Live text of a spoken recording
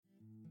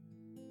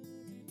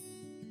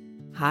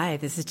Hi,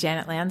 this is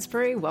Janet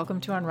Lansbury. Welcome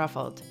to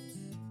Unruffled.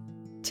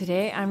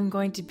 Today I'm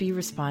going to be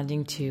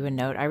responding to a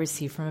note I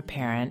received from a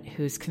parent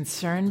who's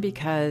concerned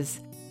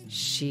because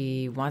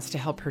she wants to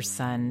help her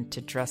son to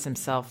dress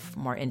himself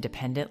more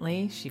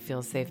independently. She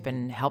feels they've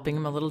been helping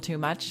him a little too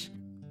much,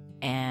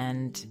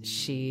 and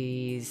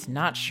she's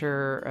not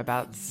sure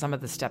about some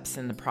of the steps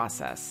in the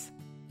process.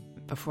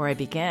 Before I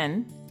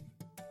begin,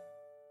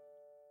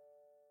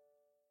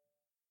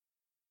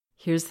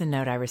 here's the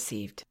note I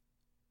received.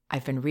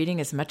 I've been reading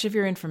as much of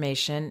your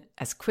information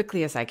as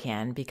quickly as I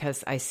can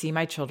because I see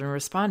my children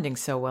responding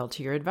so well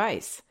to your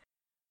advice.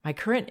 My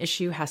current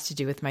issue has to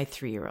do with my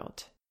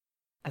 3-year-old.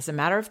 As a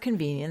matter of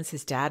convenience,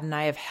 his dad and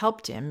I have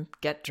helped him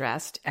get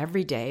dressed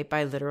every day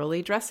by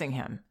literally dressing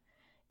him.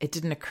 It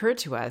didn't occur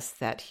to us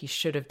that he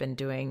should have been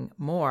doing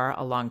more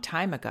a long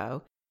time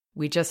ago.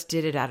 We just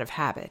did it out of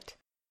habit.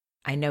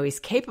 I know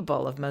he's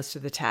capable of most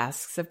of the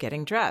tasks of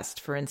getting dressed.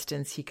 For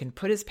instance, he can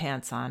put his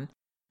pants on,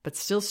 but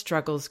still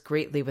struggles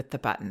greatly with the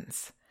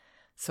buttons.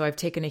 So I've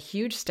taken a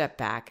huge step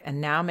back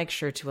and now make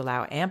sure to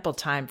allow ample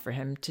time for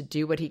him to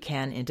do what he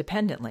can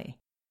independently.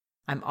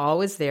 I'm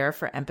always there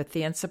for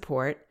empathy and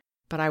support,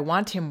 but I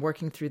want him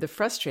working through the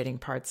frustrating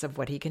parts of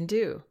what he can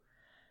do.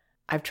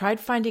 I've tried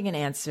finding an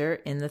answer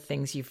in the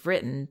things you've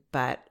written,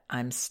 but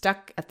I'm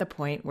stuck at the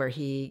point where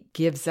he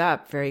gives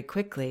up very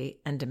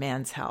quickly and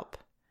demands help.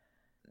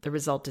 The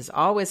result is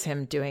always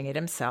him doing it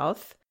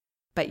himself,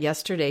 but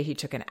yesterday he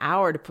took an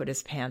hour to put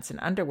his pants and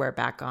underwear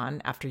back on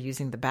after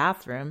using the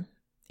bathroom.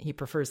 He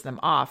prefers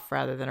them off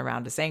rather than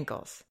around his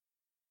ankles.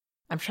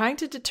 I'm trying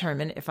to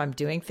determine if I'm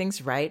doing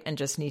things right and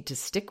just need to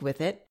stick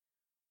with it,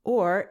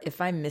 or if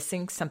I'm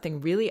missing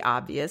something really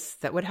obvious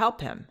that would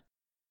help him.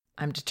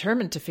 I'm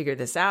determined to figure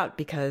this out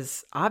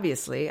because,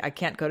 obviously, I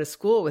can't go to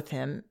school with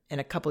him in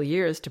a couple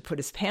years to put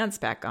his pants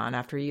back on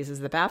after he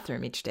uses the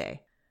bathroom each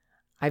day.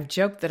 I've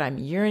joked that I'm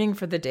yearning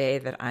for the day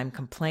that I'm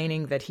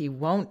complaining that he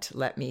won't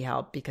let me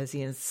help because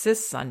he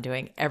insists on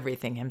doing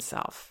everything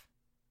himself.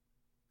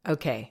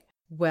 Okay,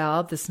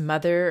 well, this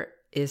mother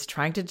is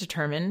trying to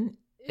determine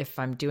if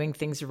I'm doing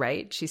things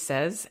right, she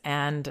says,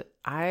 and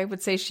I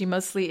would say she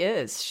mostly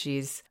is.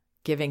 She's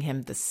giving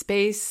him the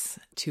space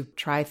to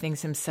try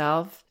things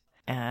himself.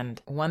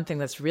 And one thing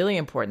that's really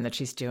important that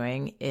she's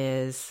doing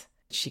is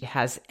she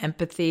has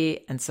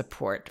empathy and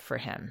support for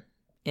him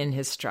in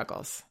his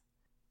struggles.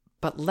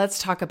 But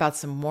let's talk about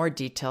some more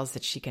details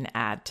that she can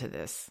add to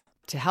this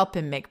to help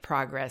him make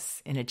progress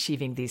in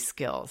achieving these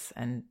skills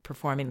and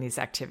performing these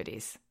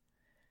activities.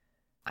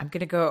 I'm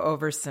going to go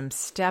over some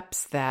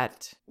steps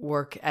that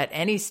work at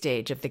any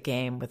stage of the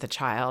game with a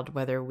child,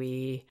 whether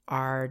we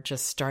are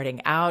just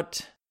starting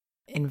out,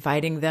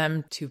 inviting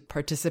them to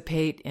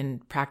participate in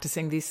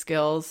practicing these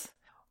skills,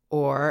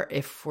 or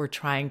if we're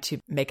trying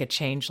to make a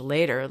change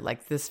later,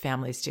 like this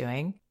family's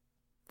doing.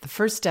 The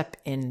first step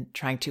in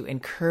trying to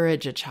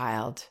encourage a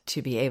child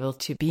to be able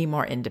to be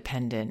more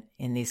independent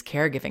in these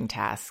caregiving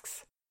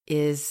tasks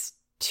is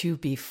to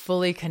be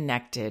fully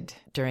connected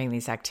during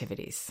these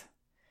activities.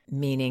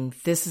 Meaning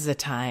this is a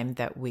time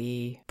that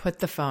we put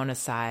the phone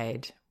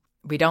aside.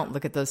 We don't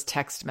look at those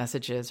text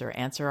messages or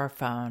answer our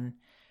phone.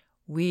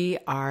 We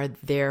are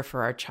there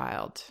for our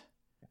child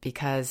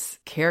because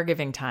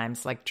caregiving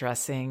times like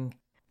dressing,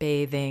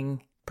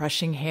 bathing,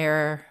 brushing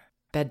hair,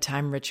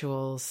 bedtime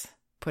rituals,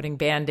 putting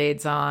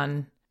Band-Aids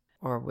on,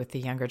 or with the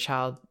younger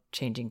child,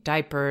 changing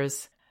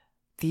diapers.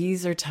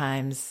 These are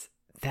times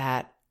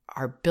that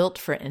are built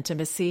for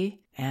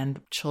intimacy, and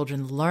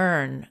children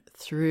learn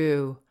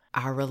through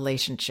our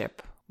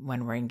relationship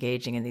when we're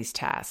engaging in these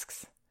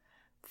tasks.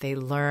 They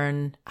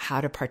learn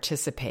how to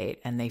participate,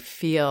 and they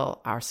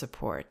feel our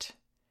support.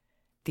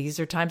 These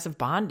are times of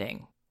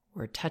bonding.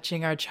 We're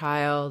touching our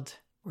child,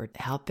 we're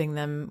helping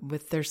them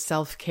with their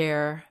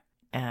self-care,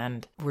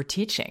 and we're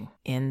teaching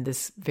in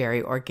this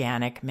very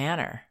organic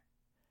manner.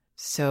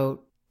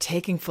 So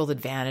taking full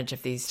advantage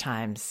of these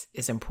times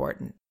is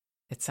important.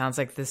 It sounds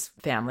like this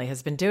family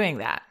has been doing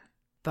that.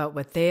 But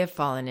what they have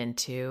fallen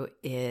into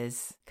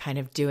is kind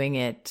of doing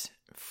it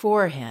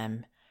for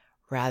him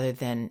rather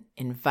than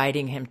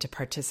inviting him to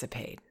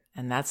participate.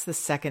 And that's the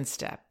second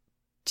step,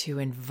 to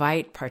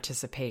invite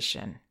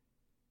participation.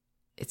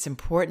 It's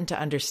important to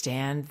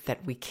understand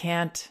that we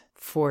can't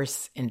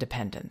force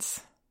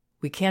independence.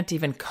 We can't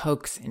even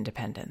coax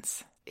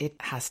independence. It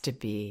has to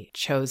be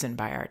chosen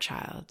by our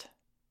child.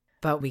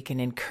 But we can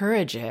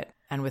encourage it,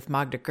 and with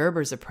Magda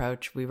Gerber's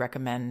approach, we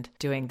recommend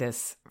doing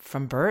this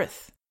from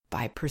birth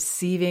by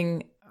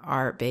perceiving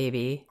our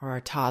baby or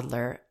our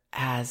toddler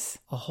as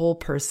a whole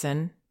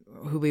person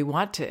who we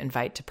want to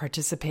invite to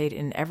participate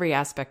in every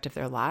aspect of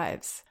their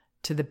lives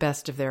to the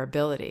best of their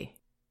ability.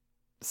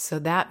 So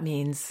that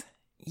means,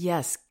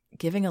 yes,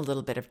 giving a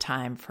little bit of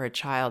time for a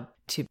child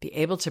to be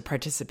able to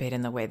participate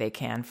in the way they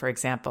can. For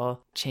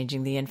example,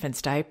 changing the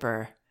infant's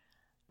diaper.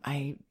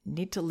 I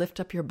need to lift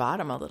up your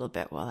bottom a little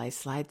bit while I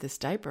slide this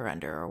diaper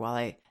under or while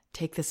I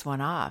take this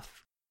one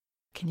off.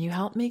 Can you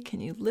help me? Can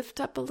you lift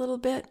up a little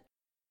bit?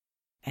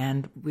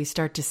 And we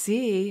start to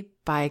see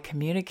by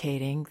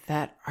communicating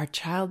that our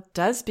child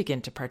does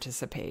begin to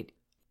participate,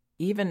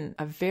 even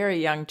a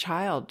very young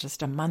child,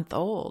 just a month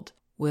old,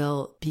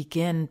 will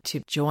begin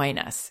to join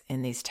us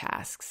in these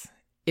tasks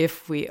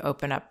if we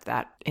open up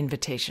that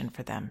invitation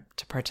for them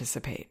to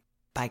participate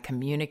by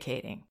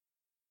communicating.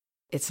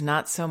 It's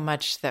not so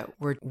much that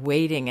we're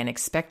waiting and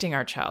expecting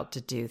our child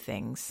to do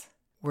things.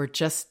 We're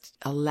just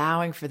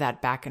allowing for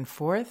that back and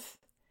forth.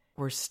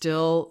 We're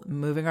still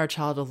moving our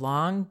child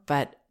along,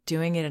 but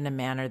doing it in a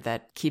manner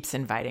that keeps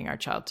inviting our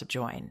child to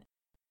join.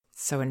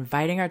 So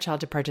inviting our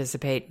child to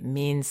participate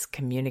means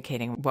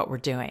communicating what we're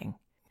doing.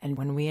 And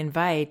when we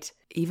invite,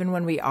 even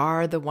when we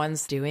are the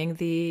ones doing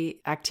the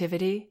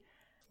activity,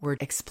 we're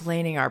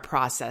explaining our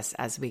process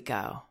as we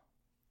go.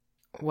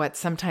 What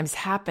sometimes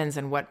happens,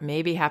 and what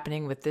may be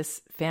happening with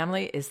this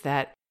family, is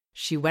that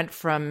she went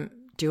from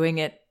doing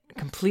it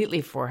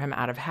completely for him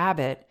out of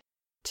habit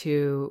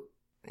to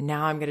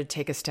now I'm going to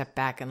take a step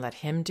back and let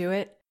him do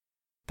it.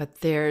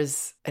 But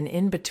there's an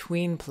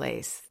in-between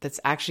place that's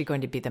actually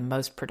going to be the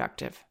most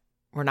productive.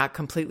 We're not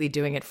completely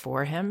doing it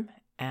for him,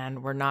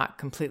 and we're not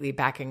completely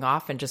backing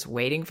off and just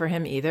waiting for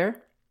him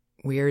either.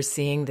 We're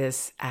seeing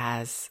this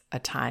as a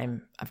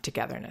time of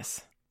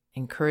togetherness,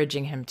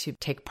 encouraging him to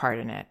take part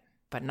in it,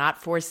 but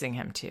not forcing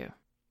him to.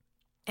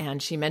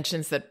 And she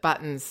mentions that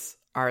buttons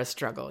are a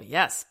struggle.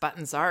 Yes,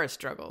 buttons are a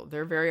struggle.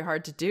 They're very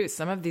hard to do.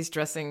 Some of these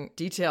dressing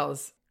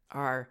details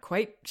are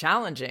quite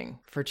challenging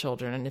for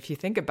children. And if you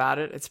think about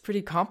it, it's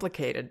pretty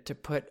complicated to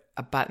put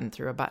a button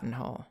through a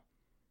buttonhole.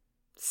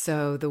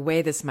 So the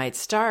way this might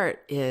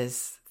start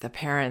is the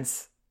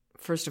parents,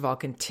 first of all,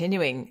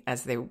 continuing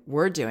as they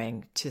were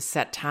doing to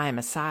set time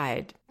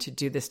aside to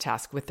do this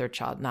task with their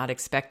child, not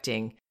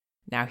expecting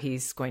now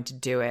he's going to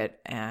do it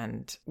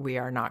and we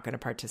are not going to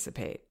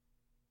participate.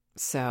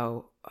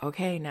 So,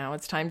 okay, now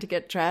it's time to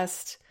get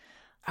dressed.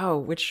 Oh,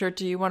 which shirt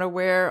do you want to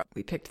wear?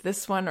 We picked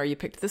this one, or you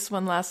picked this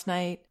one last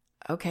night.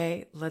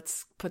 Okay,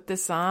 let's put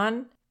this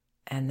on.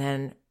 And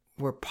then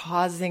we're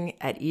pausing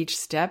at each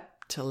step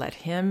to let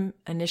him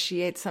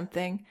initiate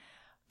something,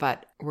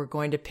 but we're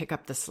going to pick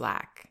up the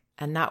slack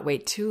and not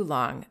wait too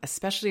long,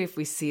 especially if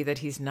we see that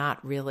he's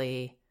not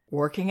really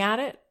working at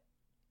it.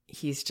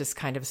 He's just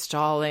kind of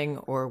stalling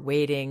or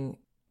waiting,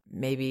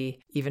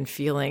 maybe even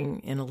feeling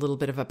in a little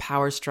bit of a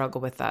power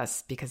struggle with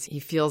us because he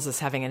feels us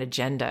having an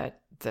agenda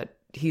that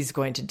he's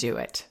going to do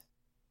it.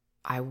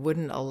 I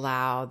wouldn't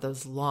allow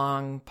those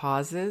long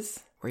pauses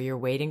where you're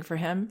waiting for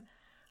him.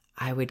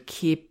 I would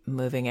keep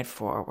moving it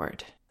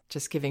forward,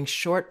 just giving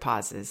short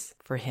pauses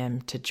for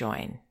him to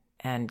join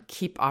and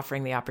keep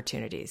offering the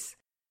opportunities.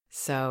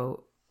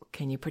 So,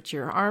 can you put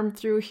your arm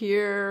through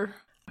here?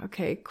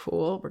 Okay,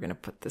 cool. We're going to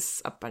put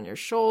this up on your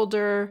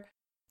shoulder.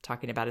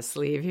 Talking about a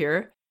sleeve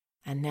here.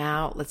 And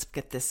now let's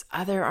get this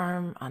other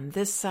arm on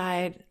this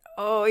side.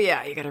 Oh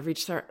yeah, you got to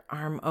reach the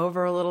arm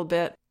over a little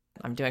bit.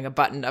 I'm doing a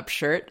buttoned up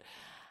shirt.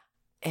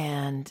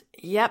 And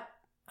yep,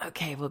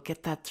 okay, we'll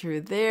get that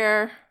through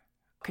there.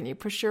 Can you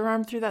push your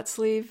arm through that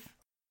sleeve?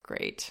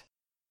 Great.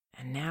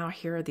 And now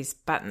here are these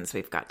buttons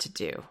we've got to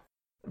do.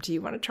 Do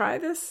you want to try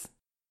this?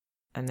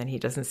 And then he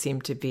doesn't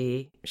seem to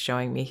be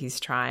showing me he's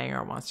trying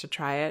or wants to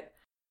try it.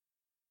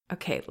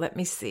 Okay, let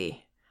me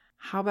see.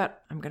 How about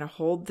I'm going to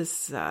hold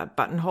this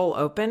buttonhole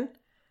open.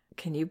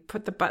 Can you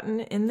put the button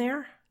in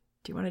there?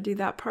 Do you want to do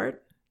that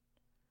part?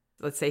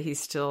 Let's say he's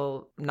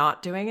still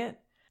not doing it.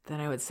 Then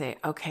I would say,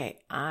 okay,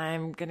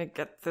 I'm going to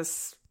get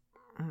this.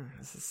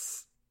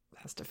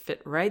 Has to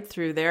fit right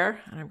through there.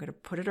 And I'm going to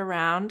put it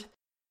around.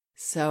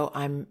 So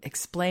I'm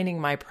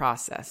explaining my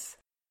process.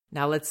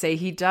 Now let's say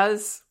he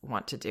does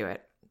want to do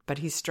it, but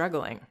he's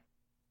struggling.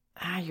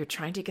 You're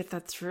trying to get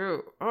that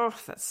through. Oh,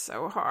 that's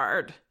so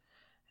hard.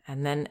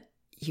 And then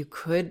you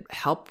could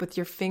help with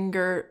your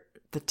finger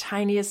the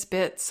tiniest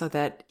bit so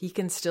that he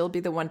can still be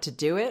the one to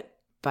do it,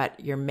 but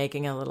you're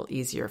making it a little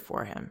easier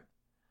for him.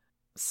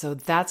 So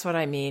that's what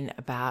I mean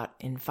about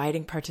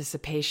inviting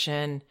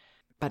participation,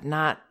 but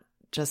not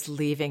just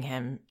leaving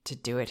him to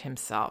do it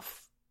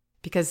himself.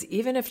 Because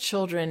even if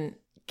children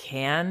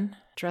can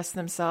dress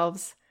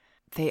themselves,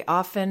 they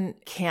often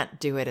can't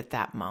do it at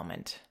that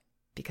moment.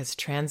 Because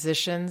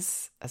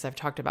transitions, as I've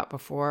talked about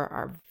before,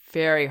 are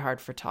very hard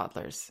for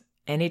toddlers.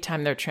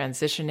 Anytime they're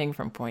transitioning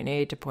from point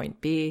A to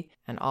point B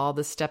and all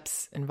the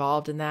steps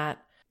involved in that,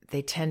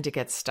 they tend to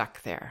get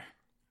stuck there.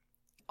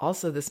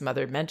 Also, this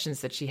mother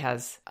mentions that she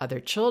has other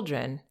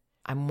children.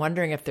 I'm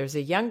wondering if there's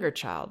a younger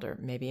child or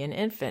maybe an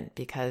infant,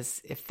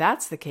 because if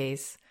that's the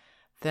case,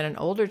 then an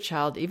older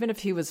child, even if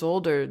he was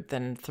older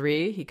than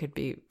 3, he could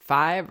be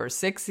 5 or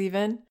 6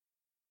 even,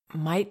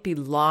 might be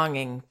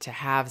longing to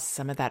have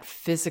some of that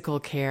physical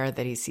care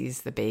that he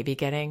sees the baby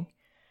getting,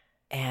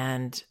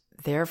 and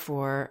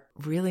therefore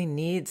really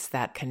needs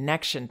that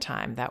connection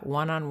time, that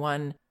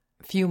one-on-one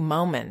few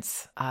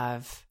moments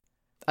of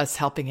us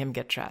helping him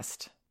get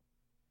dressed.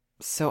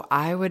 So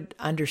I would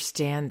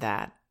understand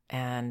that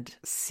and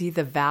see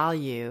the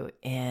value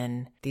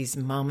in these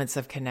moments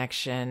of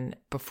connection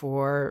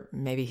before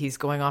maybe he's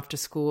going off to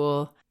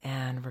school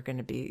and we're going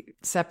to be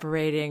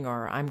separating,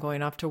 or I'm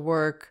going off to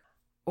work,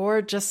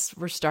 or just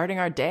we're starting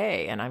our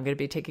day and I'm going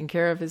to be taking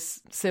care of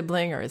his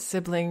sibling or his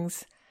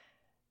siblings.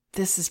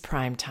 this is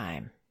prime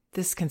time.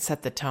 This can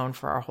set the tone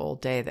for our whole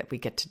day that we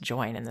get to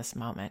join in this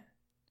moment.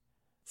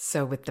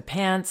 So with the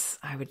pants,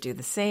 I would do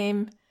the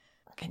same.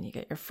 Can you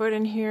get your foot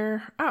in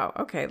here? Oh,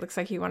 okay. Looks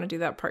like you want to do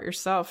that part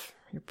yourself.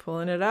 You're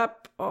pulling it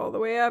up, all the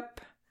way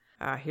up.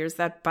 Here's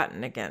that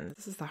button again.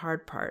 This is the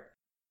hard part.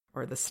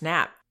 Or the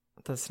snap.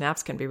 The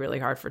snaps can be really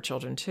hard for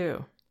children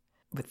too.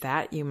 With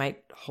that, you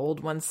might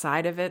hold one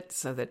side of it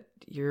so that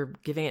you're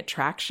giving it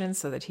traction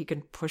so that he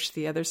can push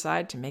the other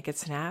side to make it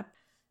snap.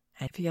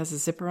 And if he has a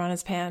zipper on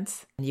his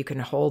pants, you can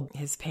hold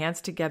his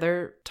pants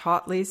together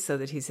tautly so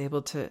that he's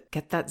able to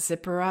get that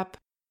zipper up.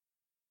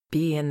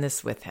 Be in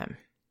this with him.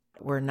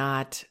 We're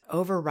not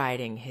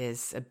overriding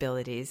his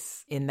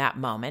abilities in that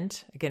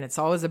moment. Again, it's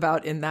always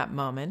about in that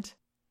moment,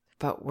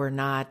 but we're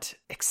not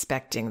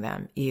expecting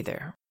them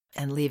either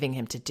and leaving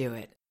him to do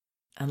it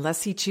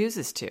unless he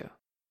chooses to.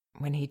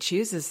 When he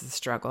chooses the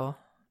struggle,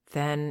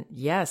 then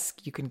yes,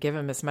 you can give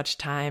him as much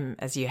time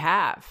as you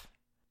have.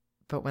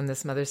 But when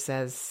this mother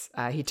says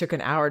he took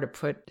an hour to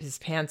put his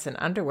pants and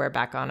underwear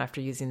back on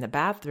after using the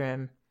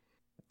bathroom,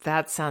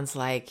 that sounds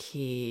like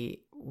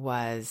he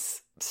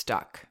was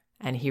stuck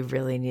and he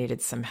really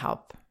needed some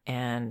help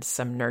and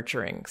some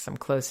nurturing, some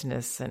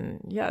closeness.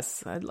 And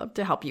yes, I'd love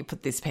to help you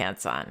put these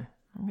pants on.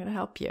 I'm going to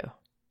help you.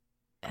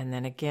 And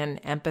then again,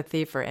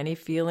 empathy for any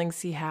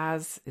feelings he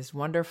has is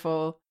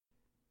wonderful.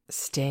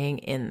 Staying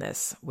in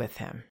this with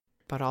him,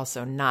 but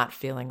also not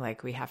feeling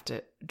like we have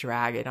to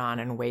drag it on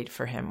and wait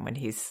for him when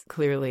he's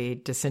clearly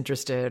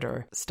disinterested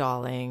or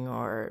stalling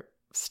or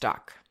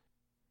stuck.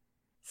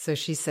 So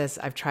she says,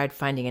 I've tried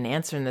finding an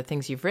answer in the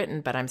things you've written,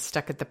 but I'm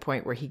stuck at the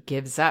point where he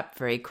gives up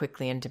very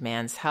quickly and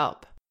demands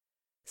help.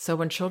 So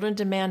when children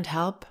demand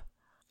help,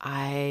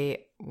 I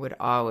would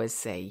always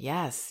say,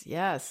 yes,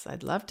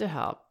 I'd love to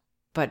help.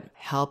 But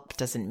help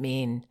doesn't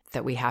mean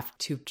that we have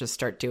to just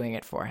start doing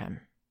it for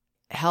him.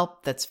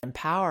 Help that's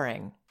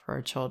empowering for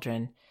our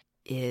children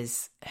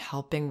is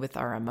helping with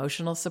our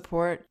emotional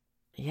support.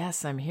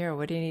 Yes, I'm here.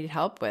 What do you need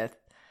help with?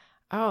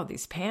 Oh,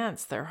 these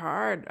pants, they're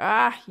hard.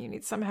 You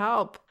need some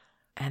help.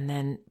 And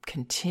then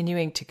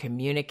continuing to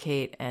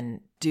communicate and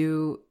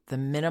do the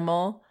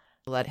minimal,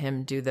 let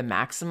him do the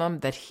maximum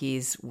that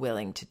he's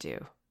willing to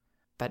do,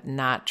 but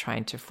not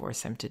trying to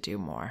force him to do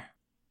more.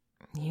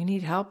 You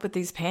need help with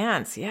these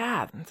pants.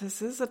 Yeah,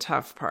 this is a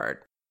tough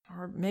part.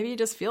 Or maybe you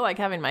just feel like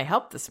having my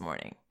help this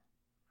morning.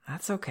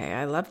 That's okay.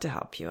 I love to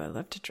help you. I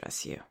love to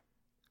dress you.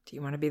 Do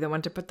you want to be the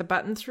one to put the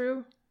button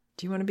through?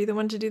 Do you want to be the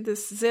one to do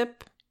this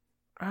zip?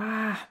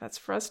 That's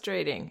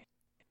frustrating.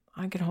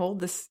 I can hold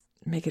this,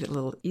 make it a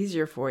little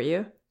easier for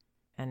you.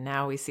 And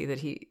now we see that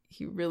he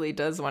really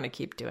does want to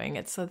keep doing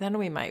it. So then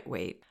we might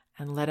wait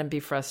and let him be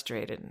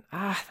frustrated.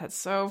 That's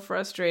so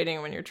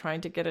frustrating when you're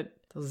trying to get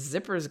those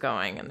zippers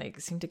going and they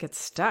seem to get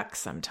stuck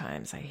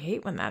sometimes. I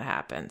hate when that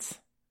happens.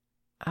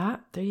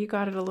 There you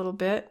got it a little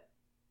bit.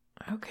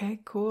 Okay,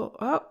 cool.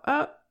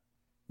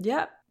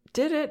 Yep,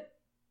 did it.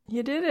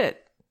 You did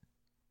it.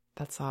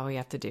 That's all we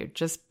have to do.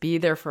 Just be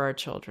there for our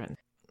children.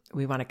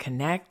 We want to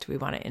connect. We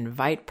want to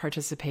invite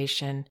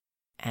participation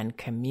and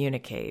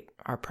communicate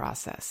our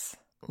process,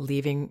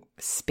 leaving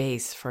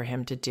space for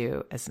him to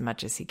do as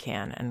much as he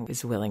can and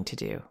is willing to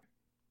do.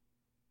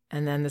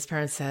 And then this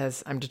parent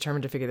says, I'm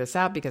determined to figure this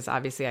out because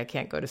obviously I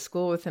can't go to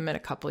school with him in a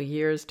couple of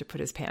years to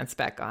put his pants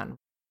back on.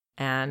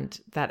 And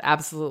that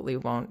absolutely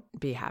won't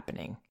be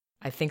happening.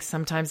 I think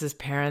sometimes as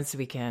parents,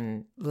 we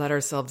can let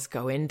ourselves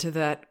go into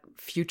that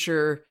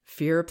future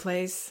fear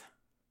place,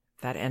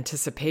 that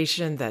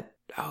anticipation that,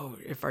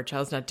 if our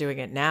child's not doing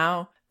it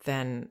now,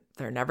 then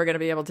they're never going to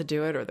be able to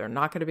do it, or they're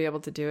not going to be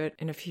able to do it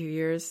in a few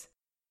years.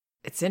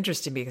 It's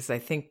interesting because I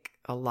think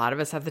a lot of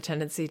us have the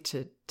tendency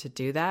to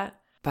do that,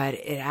 but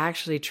it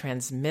actually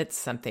transmits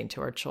something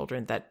to our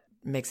children that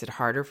makes it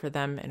harder for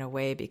them in a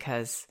way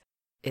because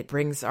it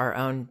brings our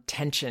own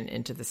tension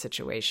into the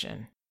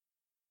situation.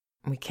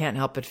 We can't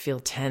help but feel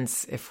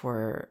tense if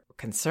we're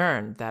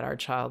concerned that our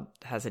child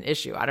has an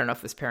issue. I don't know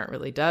if this parent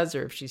really does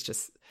or if she's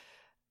just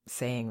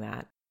saying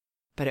that,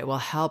 but it will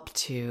help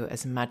to,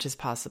 as much as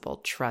possible,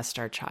 trust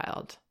our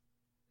child.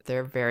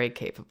 They're very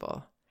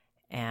capable.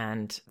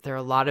 And there are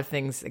a lot of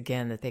things,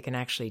 again, that they can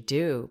actually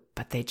do,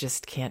 but they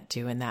just can't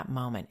do in that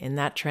moment, in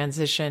that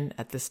transition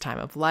at this time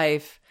of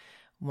life,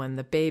 when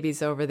the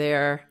baby's over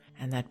there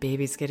and that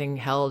baby's getting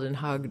held and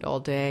hugged all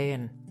day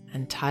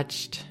and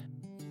touched.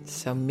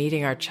 So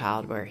meeting our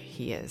child where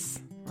he is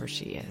or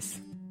she is.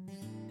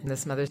 And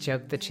this mother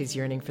joked that she's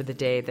yearning for the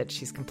day that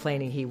she's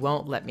complaining he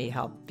won't let me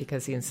help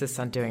because he insists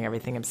on doing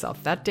everything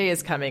himself. That day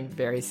is coming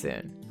very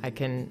soon. I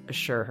can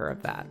assure her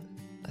of that,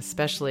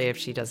 especially if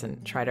she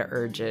doesn't try to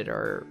urge it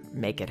or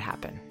make it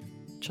happen.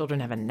 Children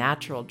have a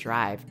natural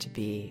drive to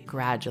be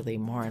gradually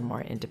more and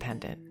more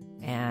independent.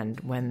 And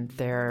when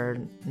they're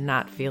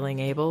not feeling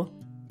able,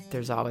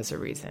 there's always a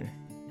reason.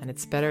 And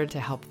it's better to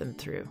help them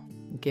through,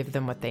 give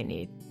them what they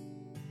need.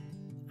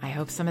 I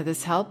hope some of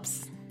this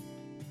helps.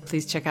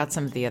 Please check out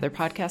some of the other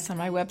podcasts on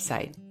my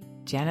website,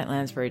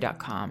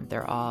 janetlansbury.com.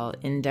 They're all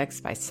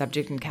indexed by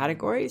subject and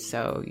category,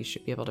 so you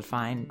should be able to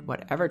find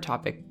whatever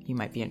topic you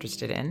might be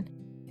interested in.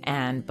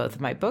 And both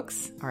of my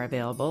books are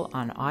available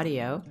on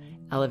audio,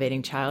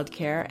 Elevating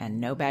Childcare and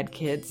No Bad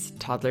Kids,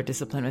 Toddler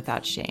Discipline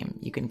Without Shame.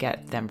 You can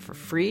get them for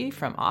free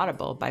from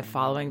Audible by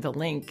following the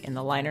link in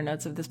the liner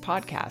notes of this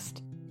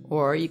podcast.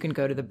 Or you can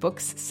go to the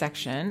books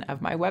section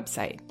of my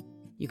website.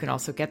 You can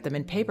also get them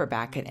in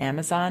paperback at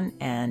Amazon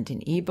and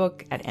in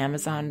ebook at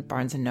Amazon,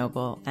 Barnes &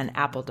 Noble, and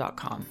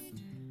Apple.com.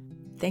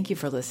 Thank you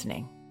for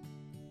listening.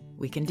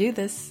 We can do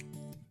this.